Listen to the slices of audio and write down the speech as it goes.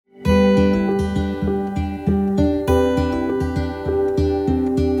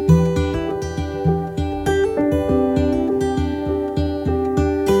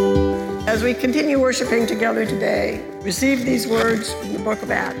worshiping together today, receive these words from the book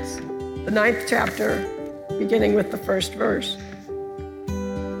of Acts, the 9th chapter, beginning with the first verse.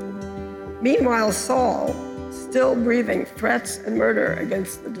 Meanwhile, Saul, still breathing threats and murder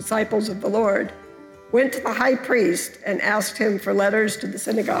against the disciples of the Lord, went to the high priest and asked him for letters to the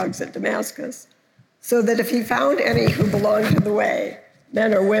synagogues at Damascus, so that if he found any who belonged to the way,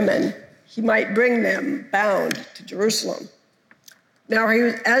 men or women, he might bring them bound to Jerusalem. Now,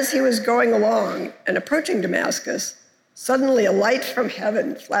 as he was going along and approaching Damascus, suddenly a light from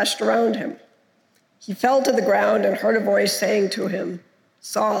heaven flashed around him. He fell to the ground and heard a voice saying to him,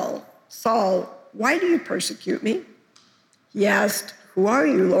 "Saul, Saul, why do you persecute me?" He asked, "Who are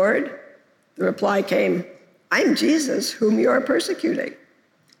you, Lord?" The reply came, "I'm Jesus, whom you are persecuting.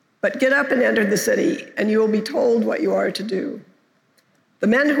 But get up and enter the city, and you will be told what you are to do." The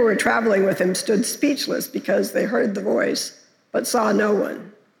men who were traveling with him stood speechless because they heard the voice, but saw no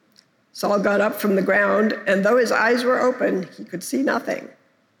one. Saul got up from the ground, and though his eyes were open, he could see nothing.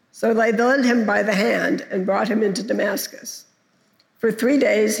 So they led him by the hand and brought him into Damascus. For 3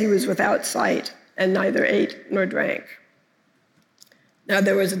 days he was without sight, and neither ate nor drank. Now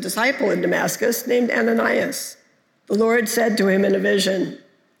there was a disciple in Damascus named Ananias. The Lord said to him in a vision,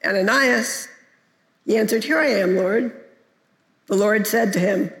 "Ananias." He answered, "Here I am, Lord." The Lord said to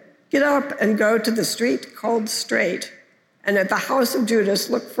him, "Get up and go to the street called Straight, and at the house of Judas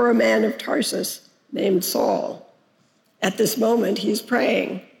look for a man of Tarsus named Saul. At this moment he's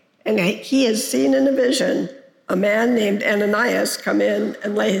praying, and he has seen in a vision a man named Ananias come in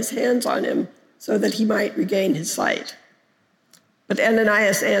and lay his hands on him so that he might regain his sight." But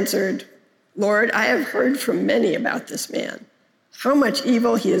Ananias answered, "Lord, I have heard from many about this man, how much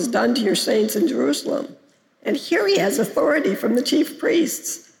evil he has done to your saints in Jerusalem. And here he has authority from the chief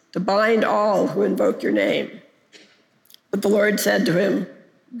priests to bind all who invoke your name." But the Lord said to him,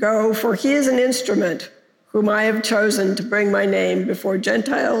 "Go, for he is an instrument whom I have chosen to bring my name before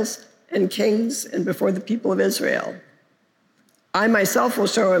Gentiles and kings and before the people of Israel. I myself will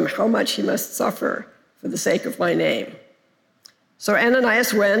show him how much he must suffer for the sake of my name." So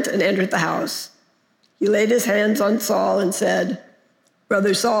Ananias went and entered the house. He laid his hands on Saul and said,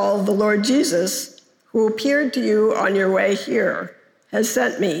 "Brother Saul, the Lord Jesus, who appeared to you on your way here, has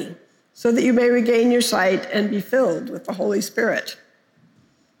sent me, so that you may regain your sight and be filled with the Holy Spirit."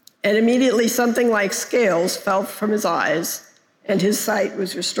 And immediately something like scales fell from his eyes, and his sight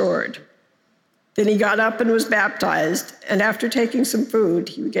was restored. Then he got up and was baptized, and after taking some food,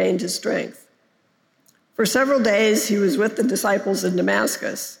 he regained his strength. For several days he was with the disciples in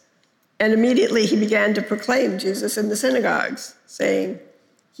Damascus, and immediately he began to proclaim Jesus in the synagogues, saying,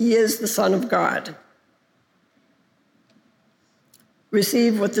 "He is the Son of God."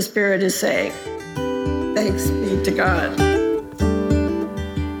 Receive what the Spirit is saying. Thanks be to God.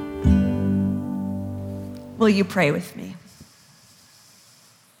 Will you pray with me?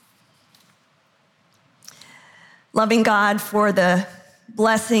 Loving God, for the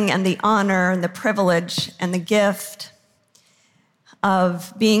blessing and the honor and the privilege and the gift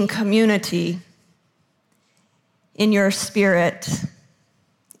of being community in your Spirit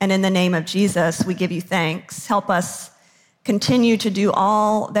and in the name of Jesus, we give you thanks. Help us continue to do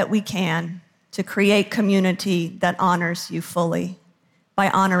all that we can to create community that honors you fully by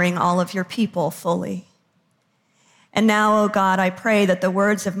honoring all of your people fully. And now, O God, I pray that the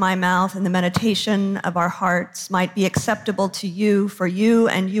words of my mouth and the meditation of our hearts might be acceptable to you, for you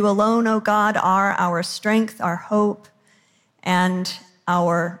and you alone, O God, are our strength, our hope, and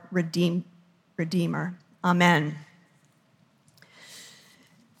our Redeemer. Amen.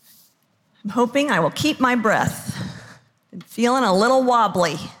 I'm hoping I will keep my breath. I'm feeling a little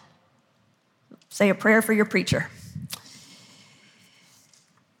wobbly. Say a prayer for your preacher.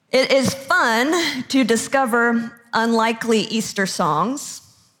 It is fun to discover unlikely Easter songs.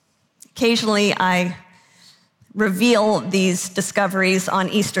 Occasionally, I reveal these discoveries on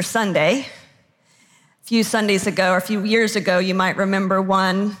Easter Sunday. A few Sundays ago, or a few years ago, you might remember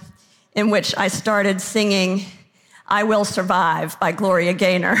one in which I started singing "I Will Survive" by Gloria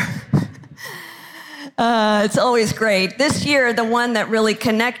Gaynor. It's always great. This year, the one that really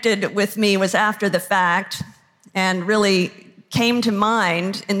connected with me was after the fact and really came to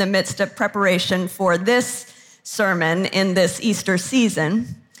mind in the midst of preparation for this sermon in this Easter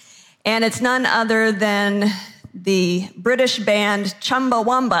season. And it's none other than the British band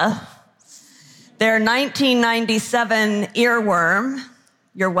Chumbawamba, their 1997 Earworm,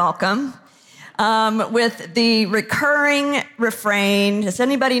 you're welcome, with the recurring refrain. Does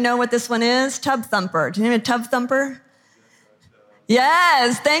anybody know what this one is? Tub Thumper. Do you know Tub Thumper?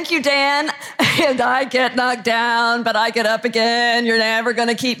 Yes, thank you, Dan. And I get knocked down, but I get up again. You're never going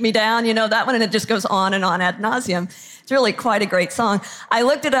to keep me down. You know that one, and it just goes on and on ad nauseum. It's really quite a great song. I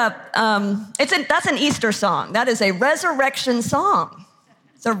looked it up. That's an Easter song. That is a resurrection song.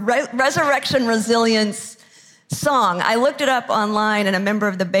 It's a resurrection resilience song. I looked it up online, and a member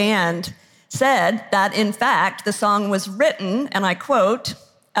of the band said that, in fact, the song was written, and I quote,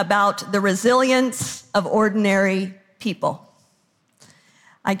 about the resilience of ordinary people.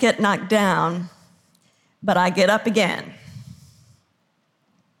 I get knocked down, but I get up again.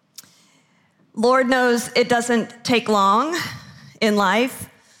 Lord knows it doesn't take long in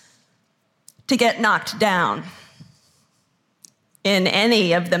life to get knocked down in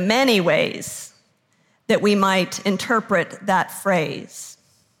any of the many ways that we might interpret that phrase.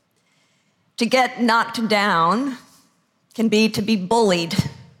 To get knocked down can be to be bullied,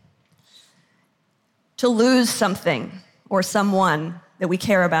 to lose something or someone that we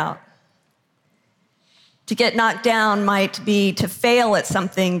care about. To get knocked down might be to fail at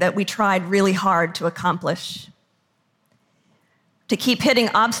something that we tried really hard to accomplish. To keep hitting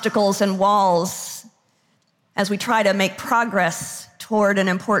obstacles and walls as we try to make progress toward an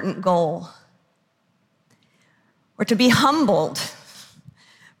important goal. Or to be humbled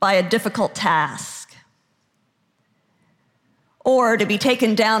by a difficult task. Or to be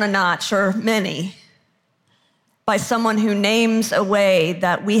taken down a notch, or many, by someone who names a way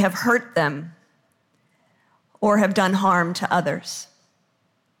that we have hurt them or have done harm to others.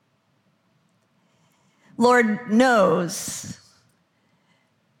 Lord knows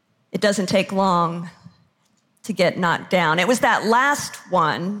it doesn't take long to get knocked down. It was that last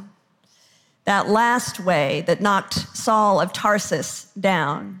one, that last way that knocked Saul of Tarsus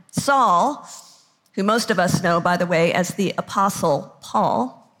down. Saul, who most of us know, by the way, as the Apostle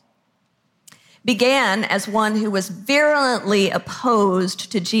Paul, began as one who was virulently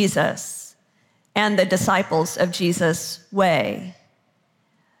opposed to Jesus and the disciples of Jesus' way.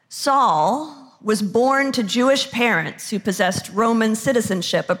 Saul was born to Jewish parents who possessed Roman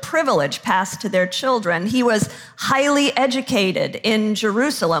citizenship, a privilege passed to their children. He was highly educated in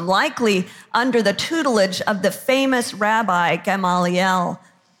Jerusalem, likely under the tutelage of the famous Rabbi Gamaliel.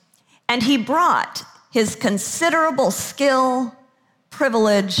 And he brought his considerable skill,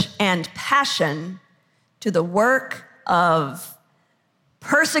 privilege, and passion to the work of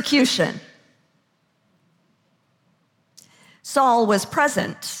persecution. Saul was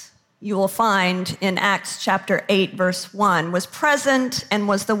present, you will find in Acts chapter 8, verse 1, was present and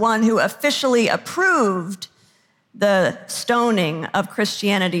was the one who officially approved the stoning of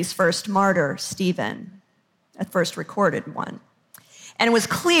Christianity's first martyr, Stephen, a first recorded one. And it was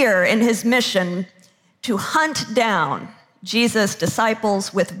clear in his mission to hunt down Jesus'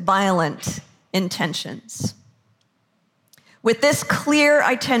 disciples with violent intentions. With this clear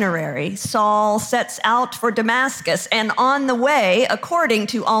itinerary, Saul sets out for Damascus, and on the way, according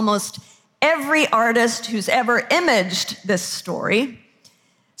to almost every artist who's ever imaged this story,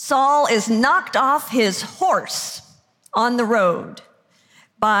 Saul is knocked off his horse on the road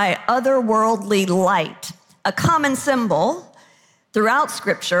by otherworldly light, a common symbol throughout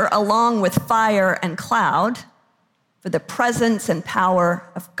Scripture, along with fire and cloud, for the presence and power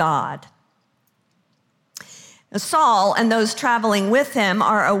of God. Now, Saul and those traveling with him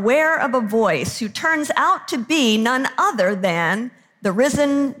are aware of a voice who turns out to be none other than the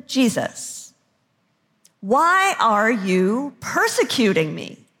risen Jesus. Why are you persecuting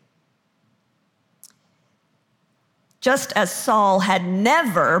me? Just as Saul had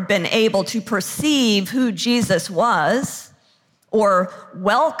never been able to perceive who Jesus was or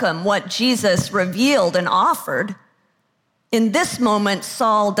welcome what Jesus revealed and offered, in this moment,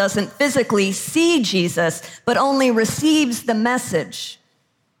 Saul doesn't physically see Jesus, but only receives the message.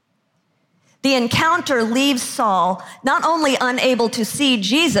 The encounter leaves Saul not only unable to see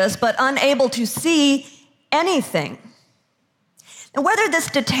Jesus, but unable to see anything. Now, whether this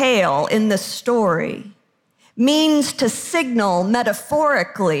detail in the story means to signal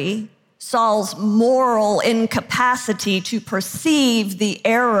metaphorically Saul's moral incapacity to perceive the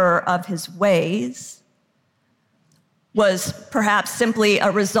error of his ways, was perhaps simply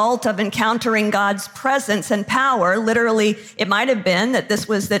a result of encountering God's presence and power. Literally, it might have been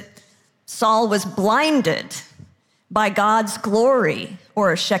that Saul was blinded by God's glory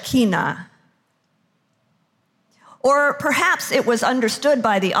or Shekinah. Or perhaps it was understood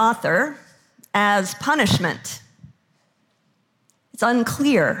by the author as punishment. It's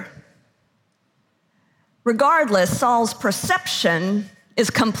unclear. Regardless, Saul's perception is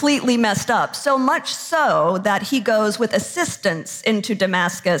completely messed up, so much so that he goes with assistance into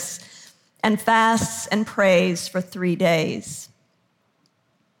Damascus and fasts and prays for 3 days.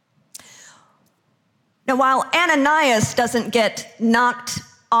 Now, while Ananias doesn't get knocked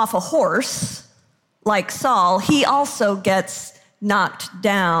off a horse like Saul, he also gets knocked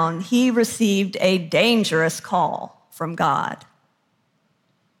down. He received a dangerous call from God.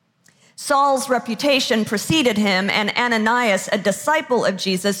 Saul's reputation preceded him, and Ananias, a disciple of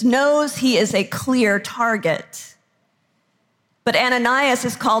Jesus, knows he is a clear target. But Ananias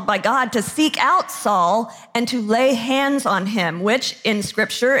is called by God to seek out Saul and to lay hands on him, which in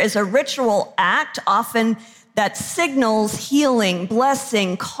Scripture is a ritual act, often that signals healing,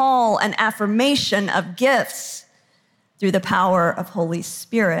 blessing, call, and affirmation of gifts through the power of Holy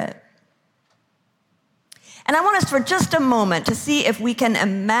Spirit. And I want us for just a moment to see if we can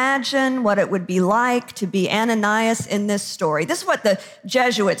imagine what it would be like to be Ananias in this story. This is what the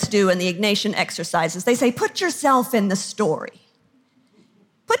Jesuits do in the Ignatian exercises. They say, put yourself in the story.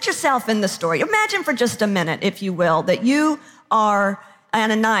 Put yourself in the story. Imagine for just a minute, if you will, that you are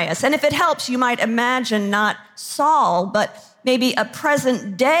Ananias. And if it helps, you might imagine not Saul, but maybe a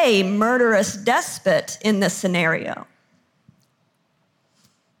present-day murderous despot in this scenario.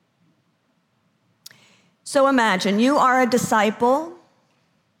 So imagine you are a disciple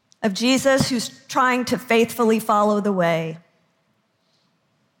of Jesus who's trying to faithfully follow the way.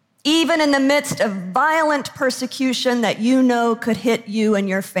 Even in the midst of violent persecution that you know could hit you and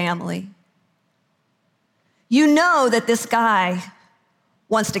your family. You know that this guy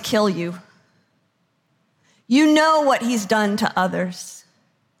wants to kill you. You know what he's done to others.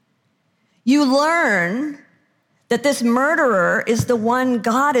 You learn that this murderer is the one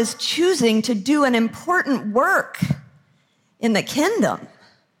God is choosing to do an important work in the kingdom.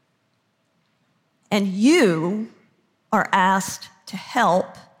 And you are asked to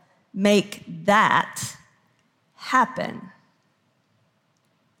help make that happen.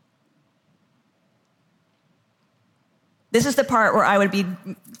 This is the part where I would be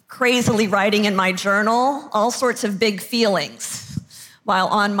crazily writing in my journal all sorts of big feelings while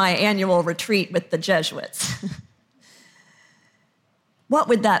on my annual retreat with the Jesuits. What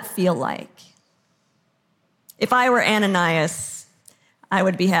would that feel like? If I were Ananias, I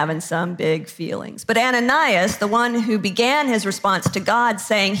would be having some big feelings. But Ananias, the one who began his response to God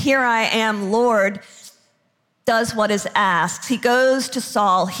saying, "Here I am, Lord," does what is asked. He goes to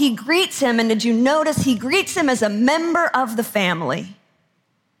Saul. He greets him, and did you notice he greets him as a member of the family?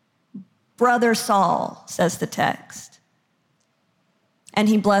 Brother Saul, says the text. And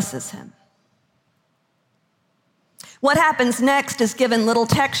he blesses him. What happens next is given little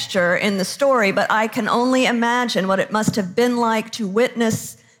texture in the story, but I can only imagine what it must have been like to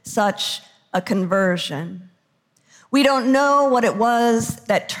witness such a conversion. We don't know what it was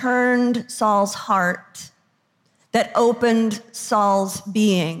that turned Saul's heart, that opened Saul's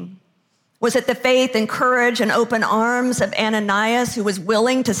being. Was it the faith and courage and open arms of Ananias, who was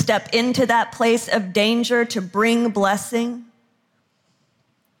willing to step into that place of danger to bring blessing?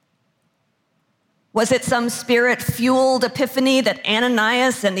 Was it some spirit-fueled epiphany that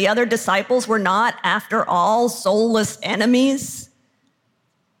Ananias and the other disciples were not, after all, soulless enemies,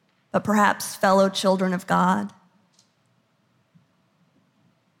 but perhaps fellow children of God?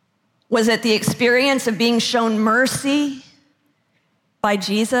 Was it the experience of being shown mercy by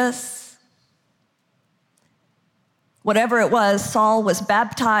Jesus? Whatever it was, Saul was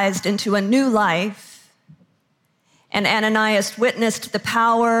baptized into a new life, and Ananias witnessed the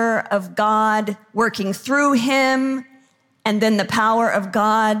power of God working through him, and then the power of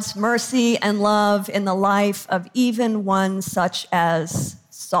God's mercy and love in the life of even one such as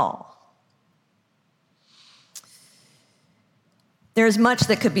Saul. There's much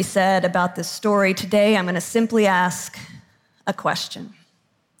that could be said about this story. Today, I'm going to simply ask a question.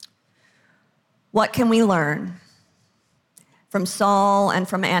 What can we learn from Saul and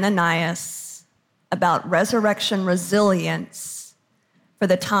from Ananias about resurrection resilience for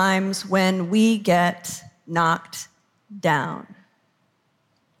the times when we get knocked down?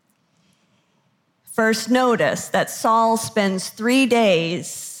 First, notice that Saul spends 3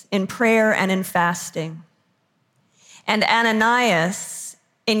 days in prayer and in fasting. And Ananias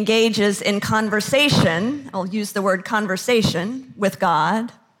engages in conversation, I'll use the word conversation, with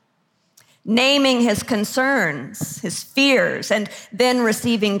God, naming his concerns, his fears, and then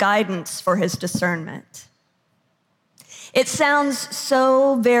receiving guidance for his discernment. It sounds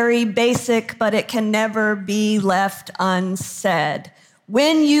so very basic, but it can never be left unsaid.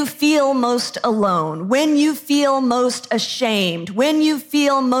 When you feel most alone, when you feel most ashamed, when you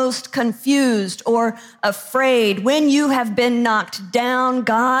feel most confused or afraid, when you have been knocked down,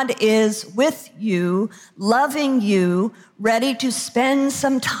 God is with you, loving you, ready to spend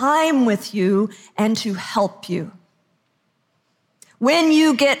some time with you and to help you. When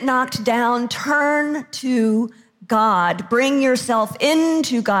you get knocked down, turn to God. Bring yourself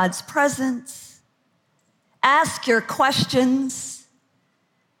into God's presence. Ask your questions.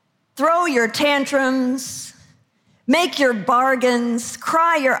 Throw your tantrums. Make your bargains.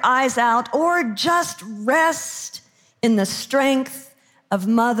 Cry your eyes out, or just rest in the strength of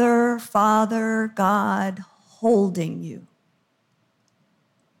Mother, Father, God holding you.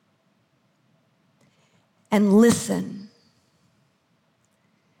 And listen.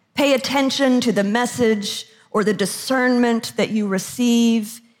 Pay attention to the message or the discernment that you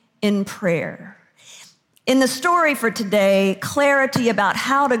receive in prayer. In the story for today, clarity about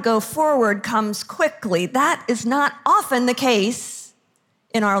how to go forward comes quickly. That is not often the case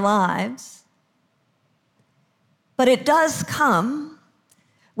in our lives, but it does come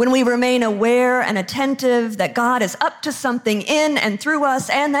when we remain aware and attentive that God is up to something in and through us,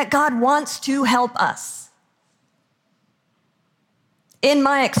 and that God wants to help us. In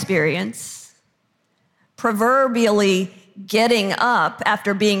my experience, proverbially getting up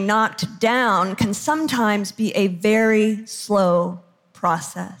after being knocked down can sometimes be a very slow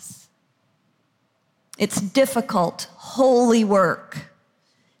process. It's difficult, holy work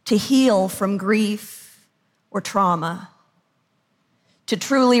to heal from grief or trauma, to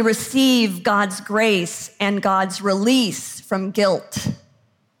truly receive God's grace and God's release from guilt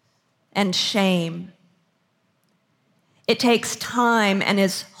and shame. It takes time and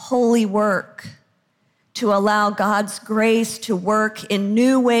is holy work to allow God's grace to work in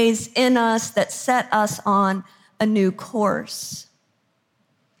new ways in us that set us on a new course.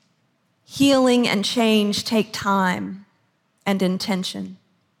 Healing and change take time and intention.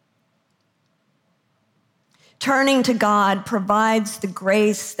 Turning to God provides the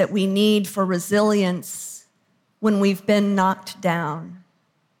grace that we need for resilience when we've been knocked down.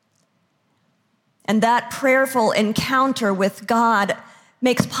 And that prayerful encounter with God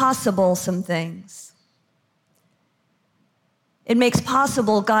makes possible some things. It makes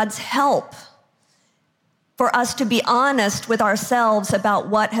possible God's help for us to be honest with ourselves about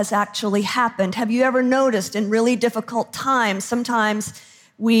what has actually happened. Have you ever noticed in really difficult times, sometimes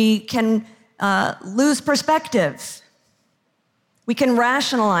we can lose perspective. We can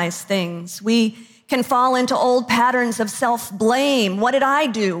rationalize things. We can fall into old patterns of self-blame. What did I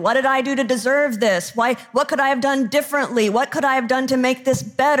do? What did I do to deserve this? What could I have done differently? What could I have done to make this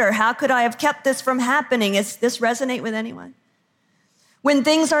better? How could I have kept this from happening? Does this resonate with anyone? When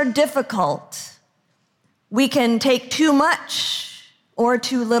things are difficult, we can take too much or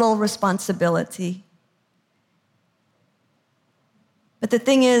too little responsibility. But the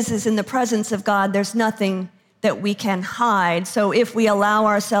thing is in the presence of God, there's nothing that we can hide. So if we allow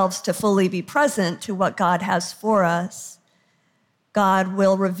ourselves to fully be present to what God has for us, God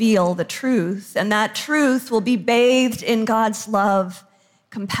will reveal the truth, and that truth will be bathed in God's love,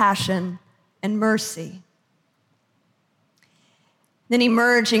 compassion, and mercy. Then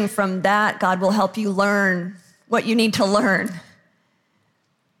emerging from that, God will help you learn what you need to learn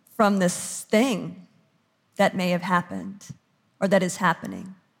from this thing that may have happened or that is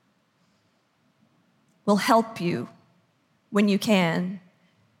happening. Will help you when you can,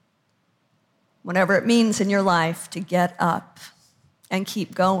 whatever it means in your life, to get up and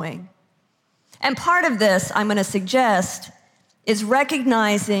keep going. And part of this, I'm going to suggest, is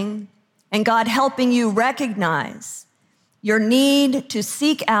recognizing and God helping you recognize your need to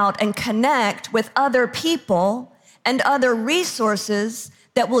seek out and connect with other people and other resources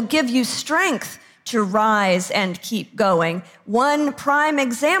that will give you strength to rise and keep going. One prime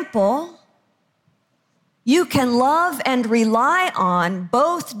example, you can love and rely on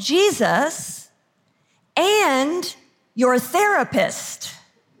both Jesus and your therapist.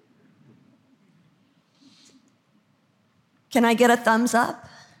 Can I get a thumbs up?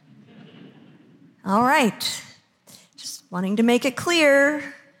 All right. Just wanting to make it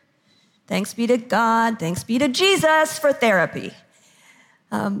clear. Thanks be to God. Thanks be to Jesus for therapy.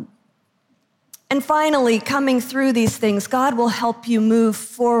 And finally, coming through these things, God will help you move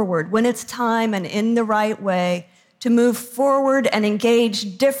forward when it's time and in the right way to move forward and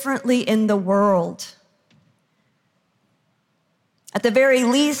engage differently in the world. At the very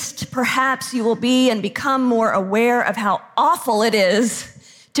least, perhaps you will be and become more aware of how awful it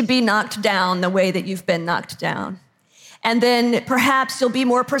is to be knocked down the way that you've been knocked down. And then perhaps you'll be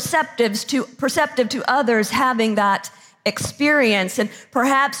more perceptive to others having that experience. And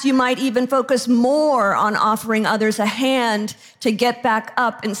perhaps you might even focus more on offering others a hand to get back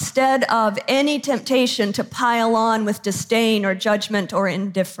up instead of any temptation to pile on with disdain or judgment or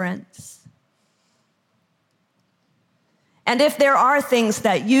indifference. And if there are things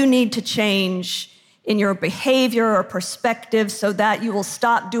that you need to change in your behavior or perspective so that you will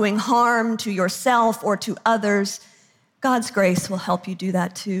stop doing harm to yourself or to others, God's grace will help you do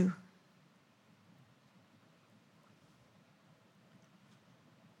that too.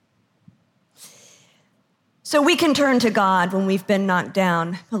 So we can turn to God when we've been knocked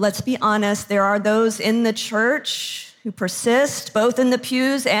down. But let's be honest, there are those in the church who persist, both in the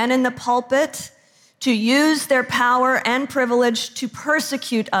pews and in the pulpit, to use their power and privilege to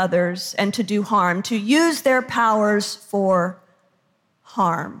persecute others and to do harm, to use their powers for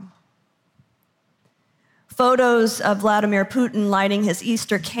harm. Photos of Vladimir Putin lighting his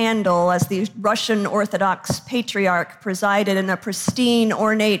Easter candle as the Russian Orthodox Patriarch presided in a pristine,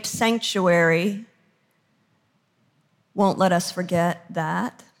 ornate sanctuary won't let us forget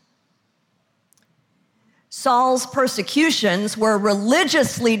that. Saul's persecutions were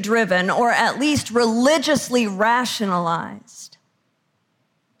religiously driven, or at least religiously rationalized.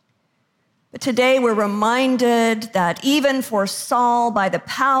 But today we're reminded that even for Saul, by the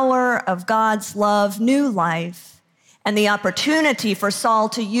power of God's love, new life, and the opportunity for Saul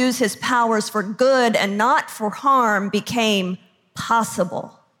to use his powers for good and not for harm became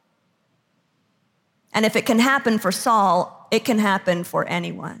possible. And if it can happen for Saul, it can happen for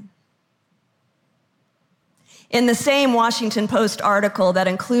anyone. In the same Washington Post article that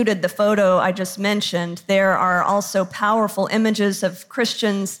included the photo I just mentioned, there are also powerful images of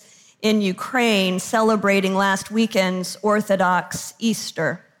Christians in Ukraine celebrating last weekend's Orthodox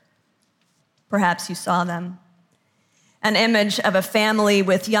Easter. Perhaps you saw them. An image of a family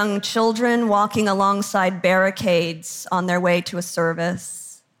with young children walking alongside barricades on their way to a service.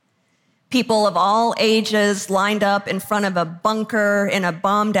 People of all ages lined up in front of a bunker in a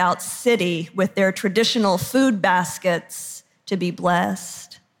bombed-out city with their traditional food baskets to be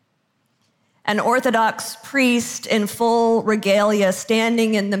blessed. An Orthodox priest in full regalia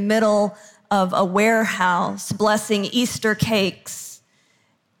standing in the middle of a warehouse blessing Easter cakes,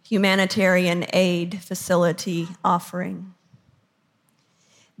 humanitarian aid facility offering.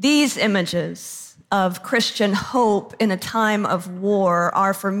 These images of Christian hope in a time of war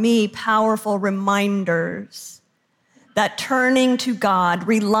are, for me, powerful reminders that turning to God,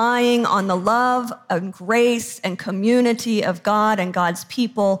 relying on the love and grace and community of God and God's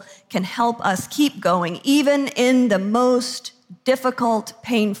people can help us keep going, even in the most difficult,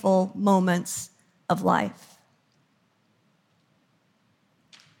 painful moments of life.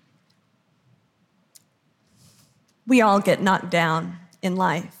 We all get knocked down in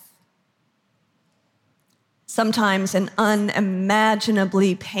life. Sometimes in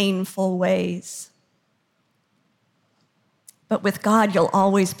unimaginably painful ways. But with God, you'll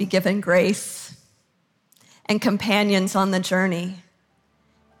always be given grace and companions on the journey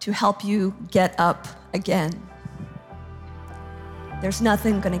to help you get up again. There's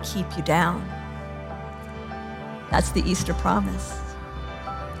nothing going to keep you down. That's the Easter promise.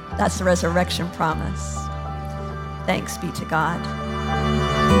 That's the resurrection promise. Thanks be to God.